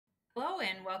Hello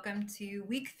and welcome to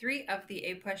week 3 of the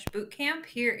APUSH bootcamp.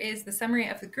 Here is the summary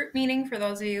of the group meeting for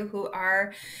those of you who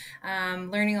are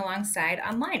learning alongside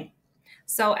online.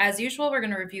 So as usual, we're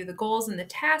going to review the goals and the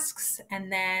tasks,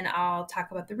 and then I'll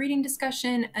talk about the reading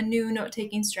discussion, a new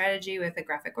note-taking strategy with a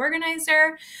graphic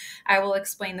organizer. I will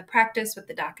explain the practice with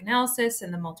the doc analysis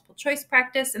and the multiple choice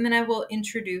practice, and then I will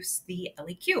introduce the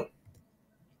LEQ.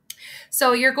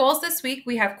 So your goals this week,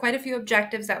 we have quite a few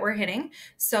objectives that we're hitting.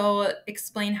 So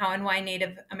explain how and why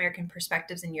Native American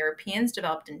perspectives and Europeans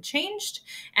developed and changed.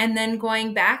 And then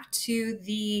going back to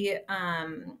the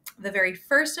very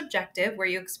first objective where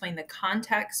you explain the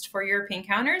context for European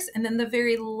counters. And then the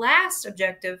very last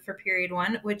objective for period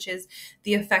 1, which is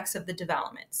the effects of the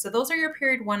development. So those are your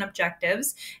period 1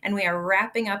 objectives. And we are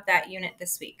wrapping up that unit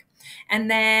this week. And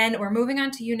then we're moving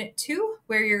on to Unit 2,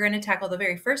 where you're going to tackle the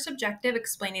very first objective,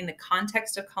 explaining the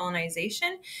context of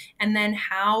colonization, and then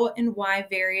how and why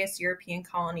various European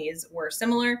colonies were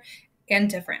similar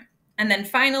and different. And then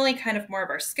finally, kind of more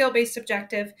of our skill-based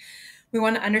objective, we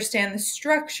want to understand the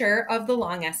structure of the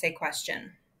long essay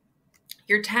question.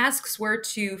 Your tasks were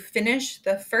to finish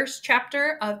the first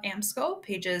chapter of AMSCO,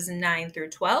 pages 9 through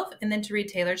 12, and then to read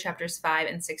Taylor chapters 5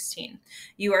 and 16.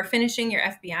 You are finishing your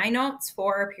FBI notes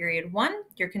for period 1.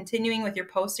 You're continuing with your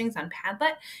postings on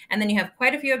Padlet, and then you have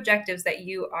quite a few objectives that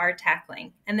you are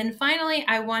tackling. And then finally,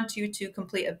 I want you to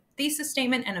complete a thesis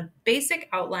statement and a basic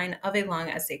outline of a long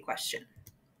essay question.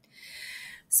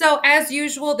 So as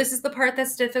usual, this is the part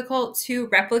that's difficult to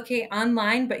replicate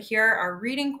online, but here are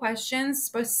reading questions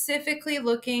specifically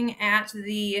looking at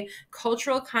the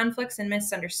cultural conflicts and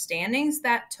misunderstandings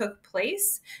that took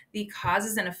place, the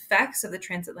causes and effects of the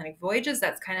transatlantic voyages.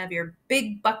 That's kind of your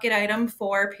big bucket item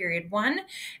for period 1.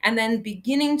 And then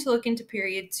beginning to look into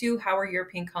period 2, how are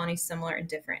European colonies similar and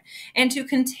different? And to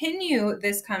continue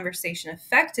this conversation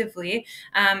effectively,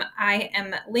 I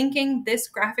am linking this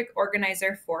graphic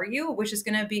organizer for you, which is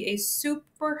going to be a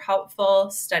super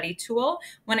helpful study tool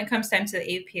when it comes time to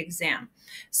the AP exam.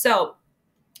 So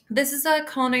this is a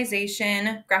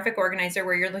colonization graphic organizer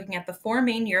where you're looking at the 4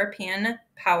 main European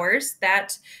powers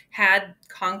that had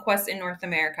conquests in North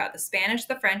America: the Spanish,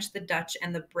 the French, the Dutch,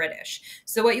 and the British.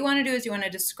 So what you want to do is you want to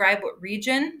describe what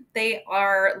region they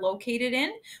are located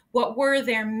in, what were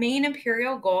their main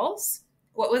imperial goals,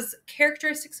 what was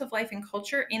characteristics of life and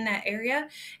culture in that area,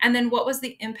 and then what was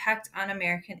the impact on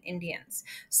American Indians.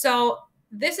 So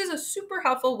this is a super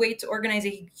helpful way to organize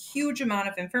a huge amount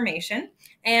of information,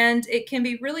 and it can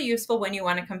be really useful when you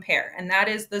want to compare. And that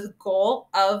is the goal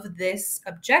of this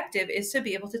objective, is to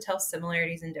be able to tell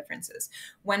similarities and differences.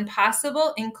 When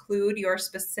possible, include your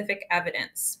specific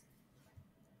evidence.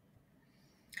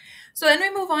 So then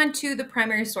we move on to the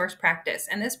primary source practice.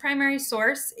 And this primary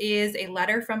source is a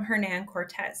letter from Hernan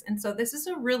Cortez. And so this is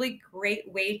a really great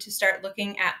way to start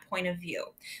looking at point of view.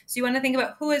 So you want to think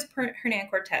about, who is Hernan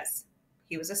Cortez?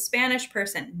 He was a Spanish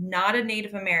person, not a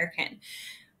Native American.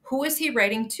 Who was he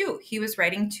writing to? He was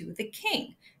writing to the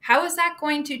king. How is that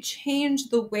going to change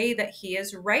the way that he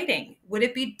is writing? Would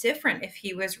it be different if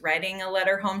he was writing a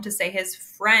letter home to, say, his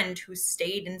friend who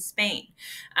stayed in Spain?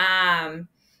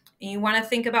 And you want to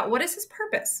think about, what is his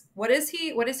purpose? What is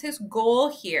his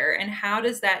goal here? And how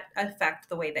does that affect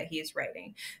the way that he's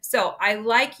writing? So I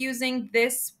like using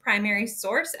this primary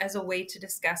source as a way to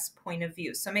discuss point of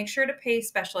view. So make sure to pay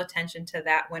special attention to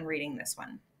that when reading this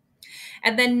one.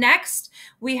 And then next,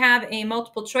 we have a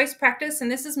multiple choice practice, and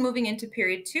this is moving into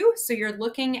period 2. So you're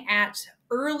looking at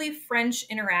early French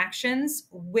interactions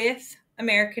with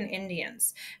American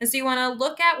Indians. And so you want to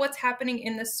look at what's happening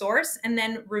in the source and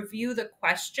then review the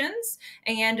questions.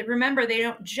 And remember, they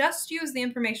don't just use the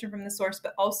information from the source,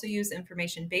 but also use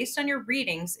information based on your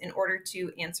readings in order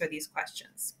to answer these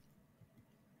questions.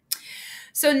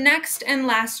 So next and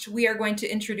last, we are going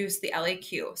to introduce the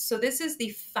LAQ. So this is the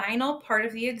final part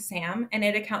of the exam, and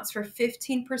it accounts for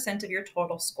 15% of your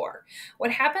total score. What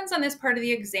happens on this part of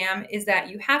the exam is that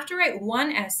you have to write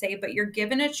 1 essay, but you're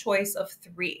given a choice of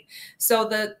 3.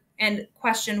 And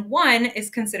question 1 is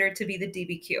considered to be the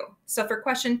DBQ. So for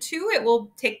question 2, it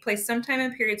will take place sometime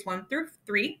in periods 1 through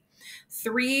 3.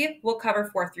 3 will cover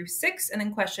 4 through 6, and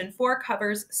then question 4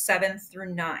 covers 7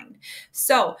 through 9.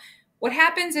 So what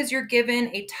happens is you're given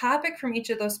a topic from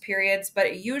each of those periods, but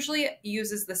it usually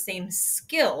uses the same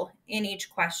skill in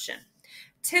each question.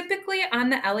 Typically on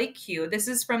the LEQ, this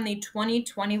is from the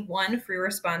 2021 free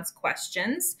response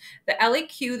questions. The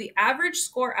LEQ, the average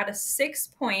score out of 6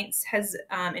 points has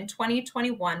in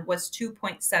 2021 was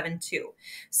 2.72.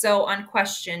 So on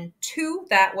question 2,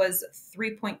 that was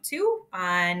 3.2.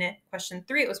 On question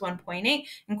 3, it was 1.8.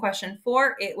 In question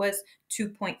 4, it was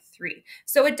 2.3.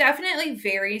 So it definitely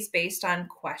varies based on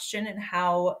question and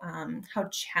how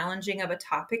challenging of a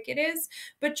topic it is.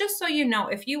 But just so you know,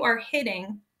 if you are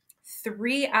hitting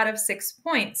 3 out of 6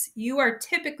 points, you are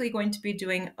typically going to be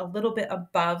doing a little bit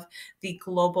above the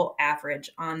global average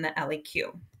on the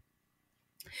LEQ.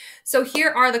 So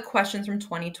here are the questions from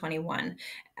 2021.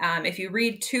 If you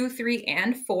read 2, 3,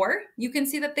 and 4, you can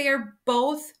see that they are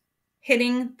both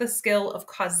hitting the skill of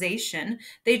causation.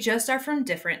 They just are from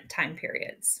different time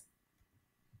periods.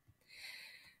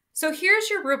 So here's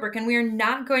your rubric, and we are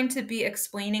not going to be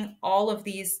explaining all of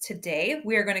these today.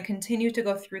 We are going to continue to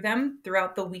go through them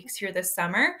throughout the weeks here this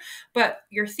summer. But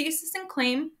your thesis and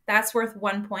claim, that's worth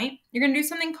 1 point. You're going to do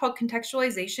something called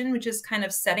contextualization, which is kind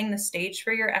of setting the stage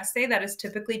for your essay. That is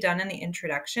typically done in the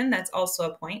introduction. That's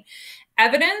also a point.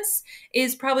 Evidence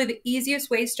is probably the easiest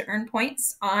ways to earn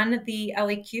points on the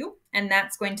LEQ, and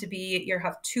that's going to be, you'll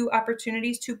have 2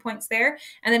 opportunities, 2 points there.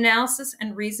 And analysis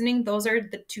and reasoning, those are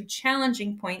the 2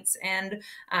 challenging points, and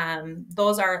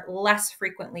those are less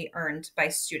frequently earned by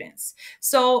students.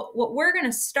 So what we're going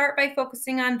to start by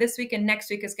focusing on this week and next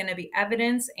week is going to be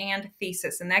evidence and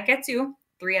thesis, and that gets you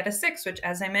 3 out of 6, which,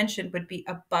 as I mentioned, would be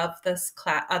above this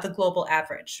the global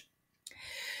average.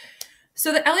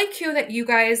 So the LEQ that you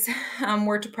guys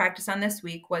were to practice on this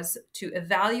week was to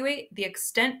evaluate the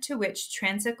extent to which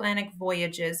transatlantic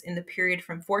voyages in the period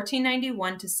from 1491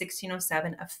 to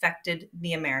 1607 affected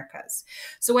the Americas.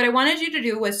 So what I wanted you to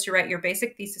do was to write your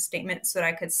basic thesis statement so that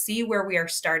I could see where we are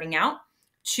starting out,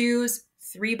 choose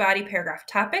 3 body paragraph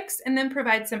topics, and then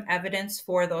provide some evidence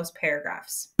for those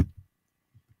paragraphs.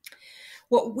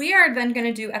 What we are then going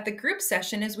to do at the group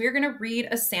session is we're going to read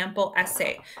a sample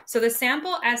essay. So the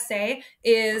sample essay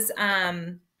is,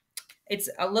 it's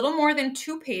a little more than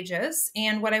 2 pages.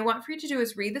 And what I want for you to do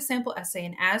is read the sample essay.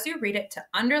 And as you read it, to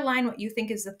underline what you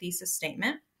think is the thesis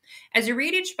statement. As you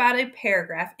read each body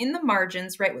paragraph, in the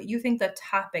margins, write what you think the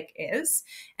topic is,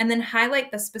 and then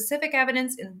highlight the specific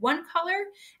evidence in one color,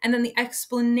 and then the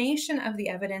explanation of the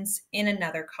evidence in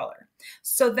another color.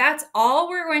 So that's all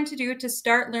we're going to do to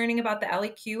start learning about the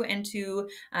LEQ and to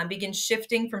begin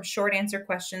shifting from short answer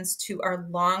questions to our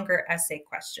longer essay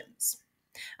questions.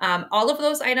 All of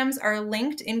those items are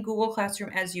linked in Google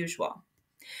Classroom as usual.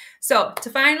 So to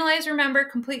finalize, remember,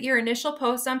 complete your initial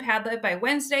posts on Padlet by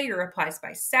Wednesday, your replies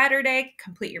by Saturday,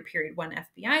 complete your period 1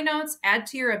 FBI notes, add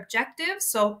to your objectives.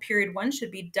 So period 1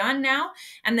 should be done now,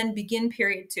 and then begin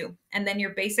period 2, and then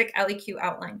your basic LEQ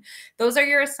outline. Those are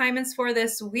your assignments for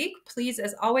this week. Please,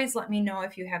 as always, let me know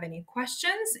if you have any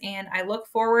questions, and I look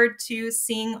forward to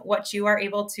seeing what you are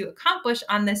able to accomplish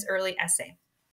on this early essay.